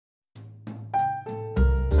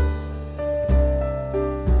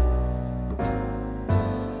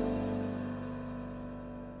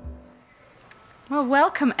Well,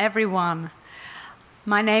 welcome everyone.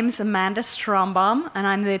 My name's Amanda Strombaum, and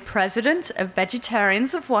I'm the president of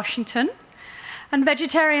Vegetarians of Washington. And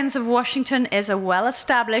Vegetarians of Washington is a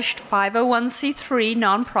well-established 501c3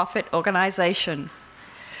 nonprofit organization.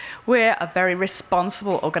 We're a very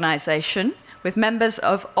responsible organization with members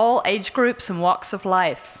of all age groups and walks of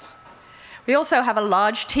life. We also have a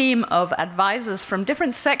large team of advisors from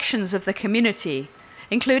different sections of the community,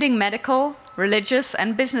 including medical, religious,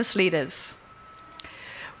 and business leaders.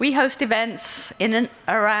 We host events in and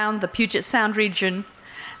around the Puget Sound region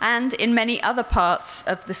and in many other parts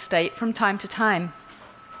of the state from time to time.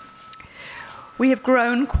 We have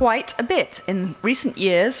grown quite a bit in recent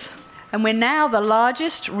years, and we're now the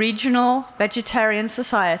largest regional vegetarian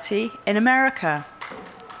society in America.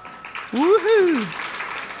 Woohoo!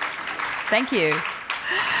 Thank you.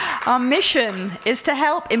 Our mission is to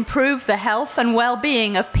help improve the health and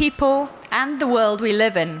well-being of people and the world we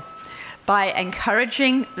live in by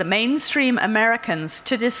encouraging the mainstream Americans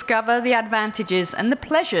to discover the advantages and the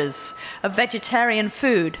pleasures of vegetarian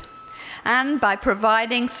food, and by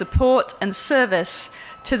providing support and service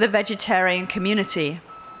to the vegetarian community.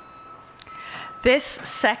 This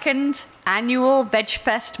second annual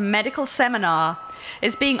Vegfest medical seminar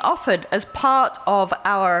is being offered as part of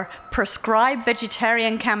our Prescribe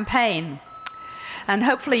Vegetarian campaign. And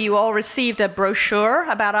hopefully you all received a brochure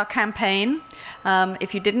about our campaign.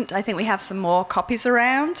 If you didn't, I think we have some more copies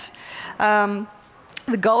around. The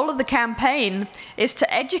goal of the campaign is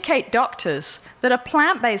to educate doctors that a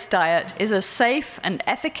plant-based diet is a safe and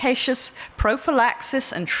efficacious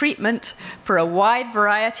prophylaxis and treatment for a wide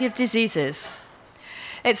variety of diseases.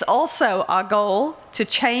 It's also our goal to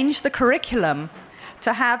change the curriculum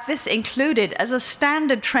to have this included as a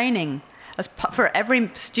standard training for every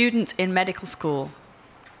student in medical school.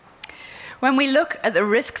 When we look at the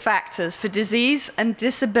risk factors for disease and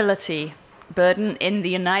disability burden in the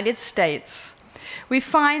United States, we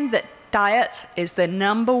find that diet is the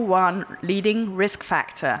 #1 leading risk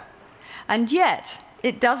factor. And yet,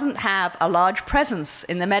 it doesn't have a large presence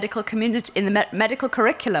in the medical community, in the medical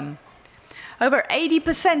curriculum. Over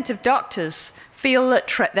 80% of doctors feel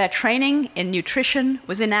that their training in nutrition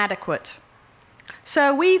was inadequate.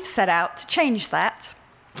 So we've set out to change that.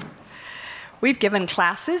 We've given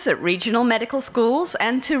classes at regional medical schools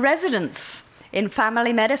and to residents in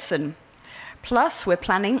family medicine. Plus, we're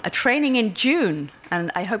planning a training in June,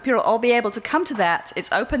 and I hope you'll all be able to come to that.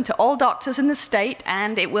 It's open to all doctors in the state,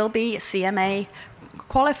 and it will be CMA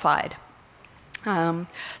qualified.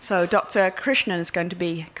 So Dr. Krishnan is going to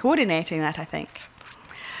be coordinating that, I think.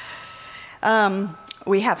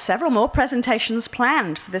 We have several more presentations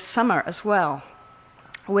planned for this summer as well.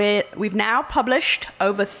 We've now published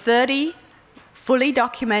over 30 fully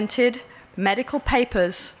documented medical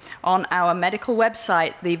papers on our medical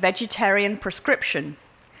website, The Vegetarian Prescription.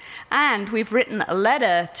 And we've written a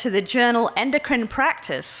letter to the journal Endocrine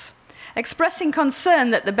Practice, expressing concern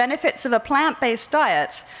that the benefits of a plant-based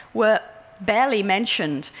diet were barely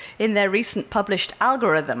mentioned in their recent published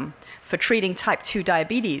algorithm for treating type 2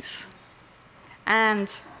 diabetes.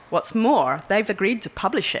 And what's more, they've agreed to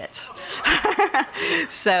publish it.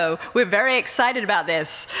 So we're very excited about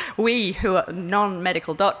this. We, who are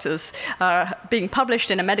non-medical doctors, being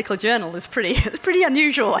published in a medical journal is pretty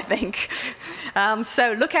unusual, I think.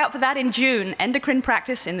 So look out for that in June. Endocrine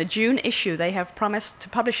Practice, in the June issue, they have promised to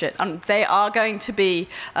publish it. And they are going to be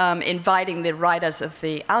inviting the writers of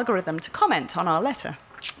the algorithm to comment on our letter.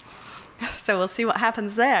 So we'll see what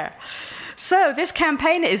happens there. So this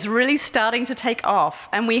campaign is really starting to take off,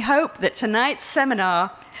 and we hope that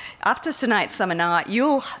after tonight's seminar,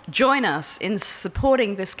 you'll join us in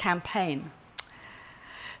supporting this campaign.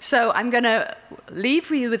 So I'm going to leave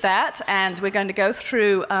you with that, and we're going to go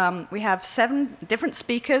through, we have 7 different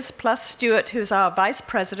speakers, plus Stuart, who's our vice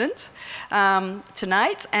president,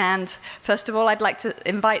 tonight. And first of all, I'd like to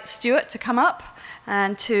invite Stuart to come up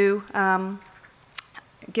and to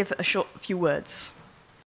give a few words.